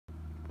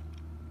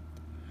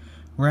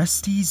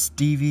Rusty's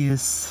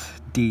devious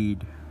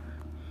deed.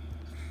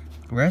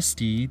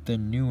 Rusty, the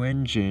new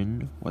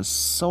engine, was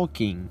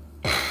sulking.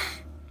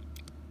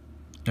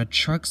 The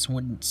trucks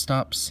wouldn't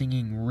stop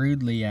singing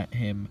rudely at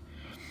him.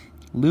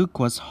 Luke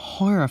was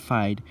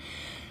horrified.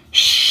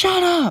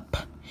 "Shut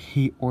up!"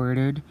 he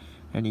ordered,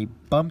 and he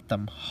bumped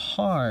them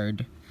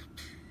hard.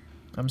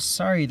 "I'm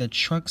sorry the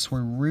trucks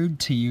were rude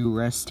to you,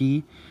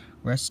 Rusty."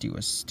 Rusty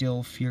was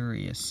still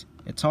furious.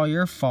 "It's all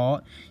your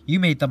fault. You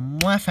made them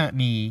laugh at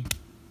me."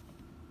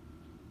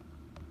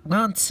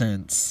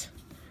 "Nonsense,"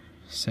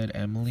 said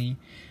Emily.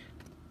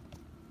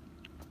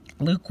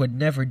 "Luke would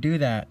never do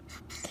that.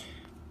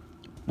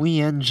 We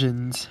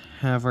engines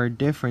have our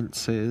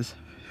differences,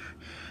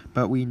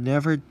 but we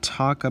never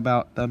talk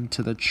about them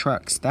to the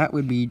trucks. That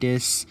would be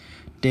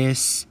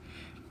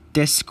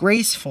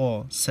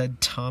disgraceful,"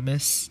 said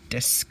Thomas.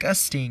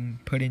 "Disgusting,"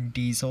 put in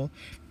Diesel.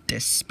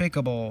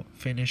 "Despicable,"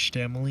 finished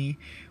Emily.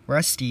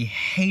 Rusty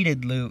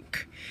hated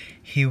Luke.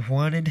 He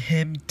wanted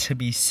him to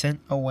be sent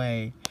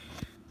away.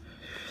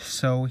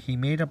 So he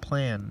made a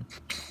plan.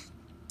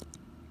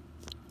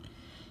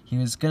 He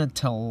was going to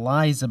tell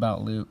lies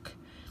about Luke.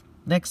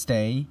 Next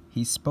day,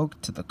 he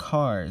spoke to the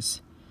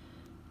cars.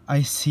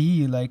 "I see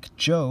you like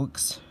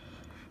jokes.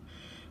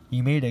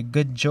 You made a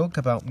good joke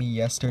about me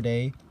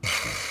yesterday."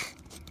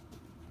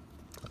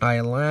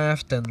 I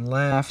laughed and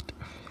laughed.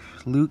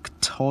 Luke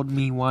told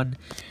me one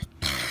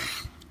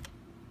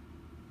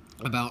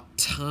about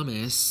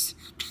Thomas.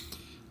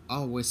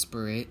 I'll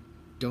whisper it.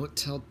 "Don't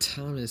tell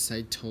Thomas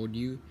I told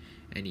you."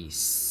 And he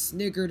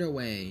sniggered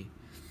away.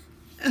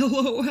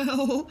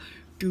 "LOL,"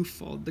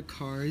 guffawed the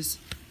cars.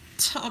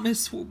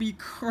 "Thomas will be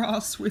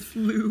cross with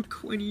Luke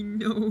when he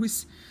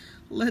knows.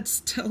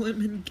 Let's tell him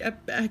and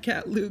get back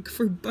at Luke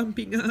for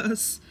bumping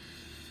us."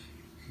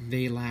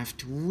 They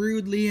laughed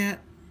rudely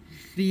at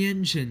the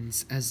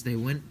engines as they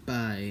went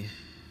by.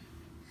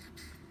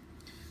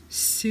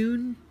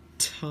 Soon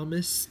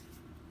Thomas,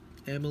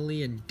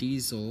 Emily, and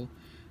Diesel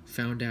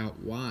found out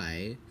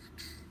why.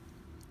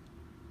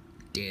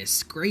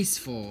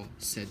 "Disgraceful,"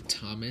 said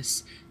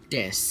Thomas.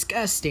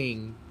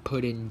 "Disgusting,"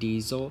 put in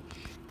Diesel.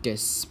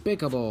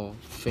 "Despicable,"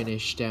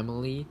 finished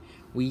Emily.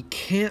 "We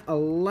can't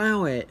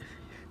allow it."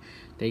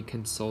 They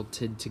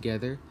consulted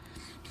together.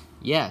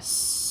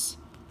 "Yes,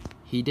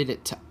 he did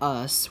it to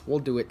us. We'll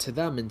do it to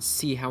them and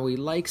see how he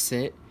likes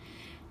it."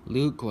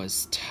 Luke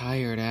was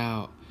tired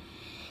out.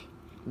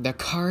 The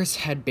cars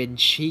had been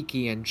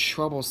cheeky and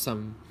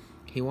troublesome.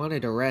 He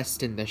wanted to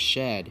rest in the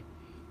shed.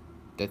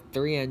 The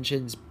three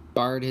engines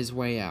barred his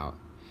way out.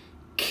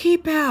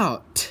 "Keep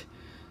out!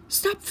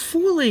 Stop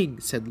fooling,"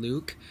 said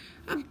Luke.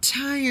 "I'm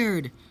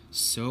tired."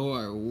 "So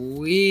are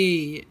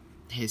we,"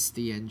 hissed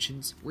the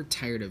engines. "We're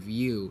tired of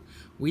you.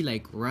 We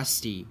like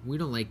Rusty. We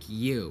don't like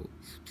you.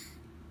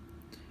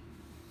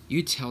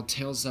 You tell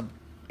tales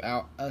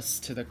about us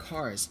to the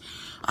cars."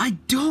 "I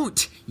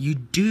don't." "You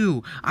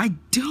do." "I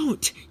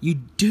don't." "You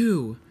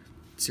do."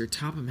 Sir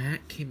Topham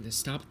Hatt came to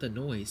stop the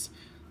noise.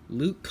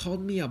 "Luke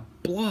called me a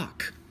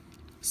block,"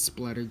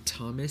 spluttered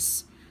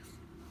Thomas.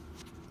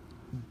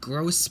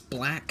 "Gross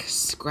black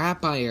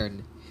scrap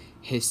iron,"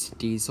 hissed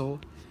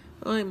Diesel.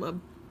 "I'm a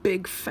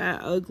big,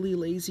 fat, ugly,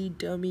 lazy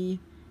dummy,"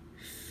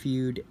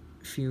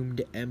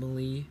 fumed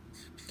Emily.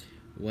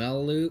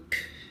 "Well,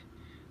 Luke,"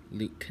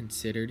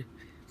 considered.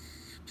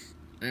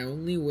 "I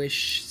only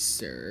wish,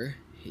 sir,"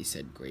 he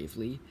said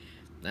gravely,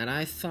 "that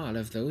I thought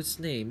of those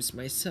names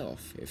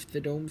myself. If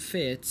the dome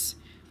fits."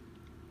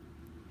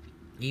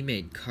 He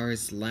made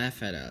cars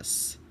laugh at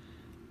us.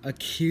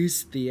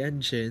 Accused the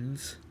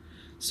engines.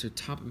 Sir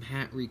Topham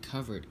Hatt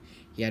recovered.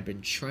 He had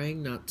been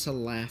trying not to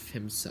laugh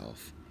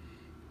himself.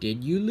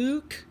 "Did you,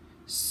 Luke?"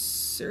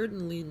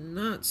 "Certainly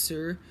not,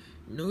 sir.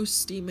 No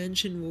steam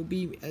engine will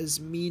be as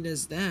mean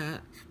as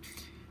that."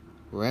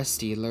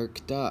 Rusty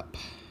lurked up.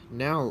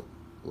 "Now,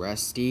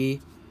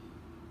 Rusty,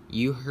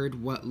 you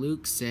heard what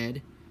Luke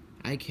said."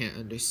 "I can't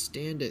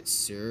understand it,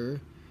 sir."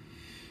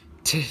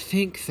 "To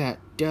think that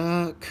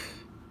Duck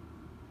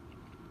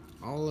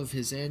all of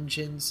his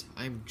engines.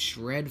 I'm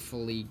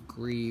dreadfully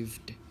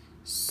grieved,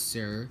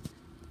 sir,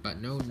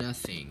 but know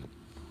nothing."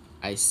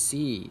 "I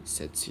see,"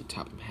 said Sir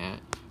Topham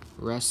Hatt.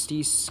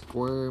 Rusty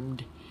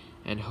squirmed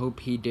and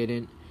hoped he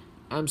didn't.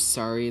 "I'm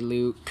sorry,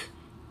 Luke,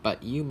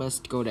 but you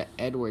must go to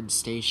Edward's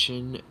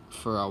station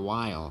for a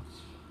while.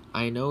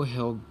 I know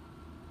he'll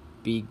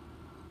be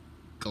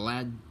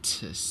glad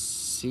to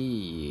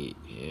see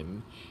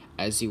him."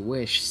 "As you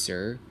wish,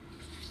 sir."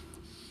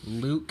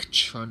 Luke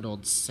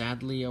trundled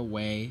sadly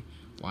away,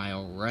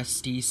 while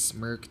Rusty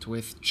smirked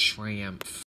with triumph.